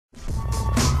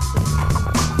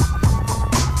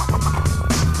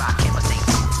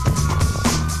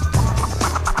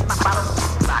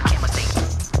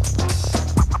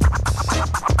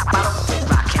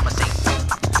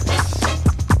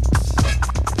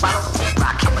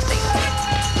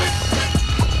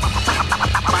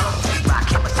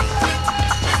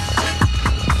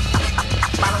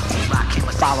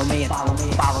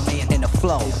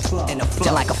flow,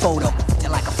 just like a photo, just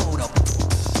like a photo.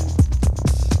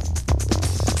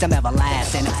 Some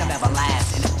everlasting, some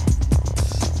everlasting.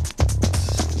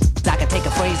 I can take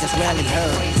a phrase that's rarely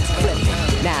heard, flip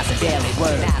it, now it's a daily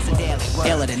word.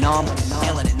 Iller than normal,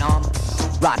 iller than normal.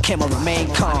 Rock him or remain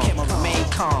calm, remain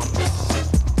calm.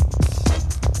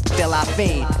 Till I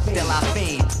fade, till I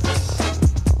fade.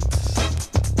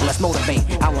 Let's motivate.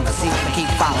 I wanna see them keep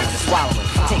following and swallowing,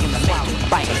 taking the making,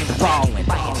 biting and balling,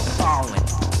 biting and balling.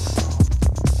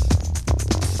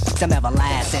 Some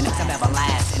everlasting, some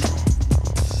everlasting.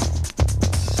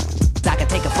 I can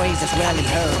take a phrase that's rarely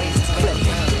heard, flip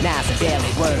it, now it's a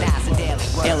daily word.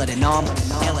 Iller than normal,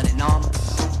 iller than normal.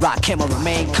 Rock him or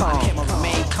remain calm,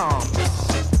 remain calm.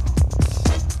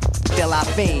 Till I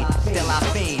fade, till I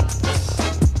fade.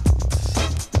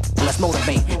 Let's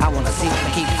motivate. I wanna see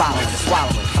them keep following and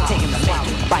swallowing, taking the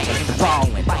making, biting and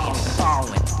balling, biting and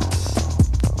balling.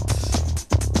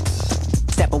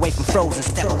 Step away from frozen,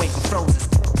 step away from frozen.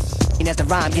 And as the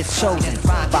rhyme gets chosen,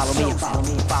 follow me, follow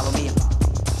me, follow me.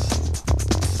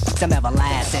 Some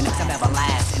everlasting, some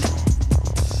everlasting.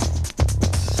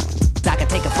 I can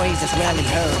take a phrase that's rarely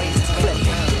heard, flip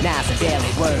it, now it's a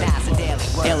daily word.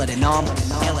 Iller than normal,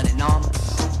 iller than normal.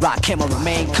 Rock him or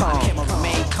remain calm,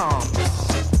 remain calm.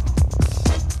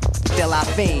 Till I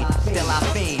fade, till I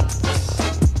fade.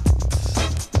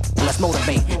 Let's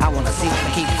motivate. I wanna see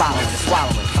them keep following and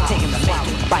swallowing, taking the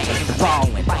making, biting and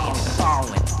balling, biting and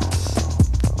balling.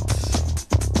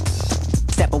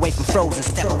 Step away from frozen,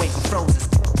 step away from frozen.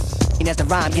 And as the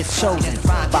rhyme gets chosen,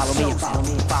 follow me, follow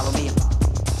me, follow me.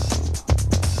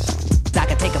 I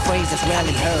can take a phrase that's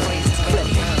rarely heard, flip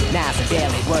it, now it's a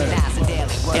daily word.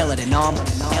 Iller than normal,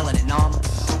 iller than normal.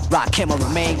 Rock him or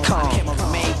remain calm,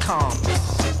 remain calm.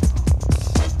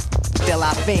 Till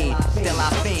I fade, till I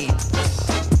fade.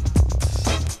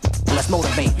 Let's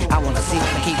motivate. I wanna see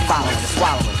them keep following and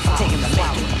swallowing, taking the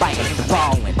making, biting and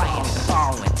balling, biting and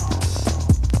balling.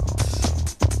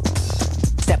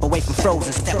 Step away from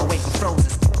frozen, step away from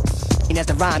frozen. And as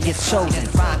the rhyme gets chosen,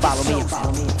 follow me,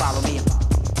 follow me, follow me.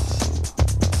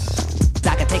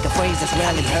 I can take a phrase that's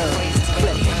rarely heard,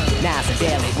 flip it, now it's a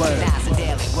daily word.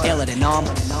 Iller than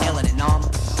normal, iller than normal.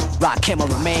 Rock him or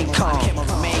remain calm,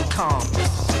 remain calm.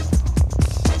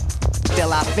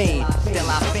 Till I fade, till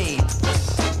I fade.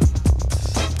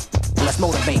 Let's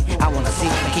motivate. I wanna see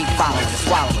them keep following and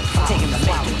swallowing, taking the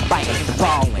making, biting and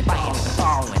balling, biting and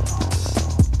balling.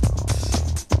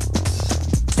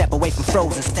 Step away from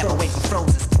frozen, step away from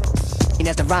frozen. And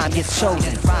as the rhyme gets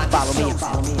chosen, follow me,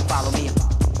 follow me, follow me.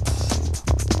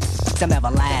 Some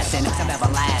everlasting, some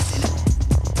everlasting.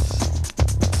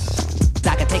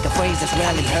 I can take a phrase that's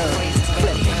rarely heard,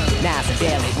 flip it, now it's a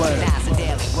daily word.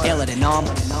 Iller than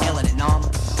normal, iller than normal.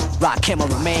 Rock him or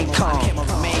remain calm,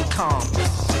 remain calm.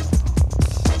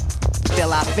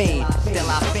 Till I fade, till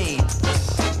I fade.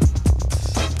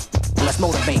 Let's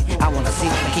motivate. I wanna see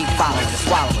them keep following and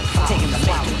swallowing, taking the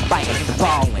making, biting and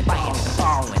balling, biting and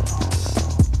balling.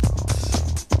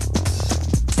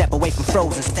 Step away from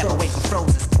frozen, step away from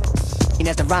frozen. And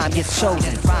as the rhyme gets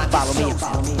chosen, follow me,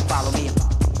 follow me, follow me.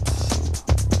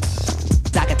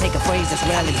 I can take a phrase that's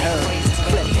rarely heard,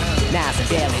 flip it, now it's a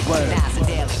daily word.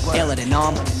 Iller than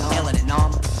normal, iller than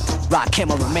normal. Rock him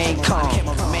or remain calm,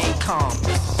 remain calm.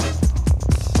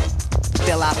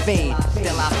 Till I fade,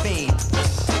 till I fade.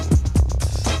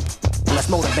 Let's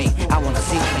motivate. I wanna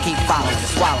see them keep following and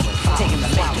swallowing, taking the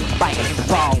making, biting and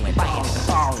balling, biting and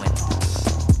balling.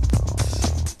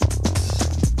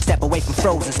 Step away from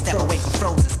frozen, step away from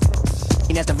frozen.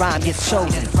 And as the rhyme gets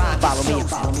chosen, follow me,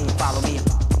 follow me, follow me.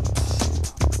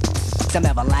 Some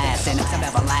everlasting, some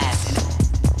everlasting.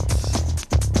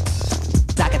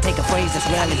 I can take a phrase that's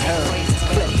rarely heard,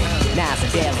 flip it, now it's a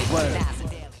daily word.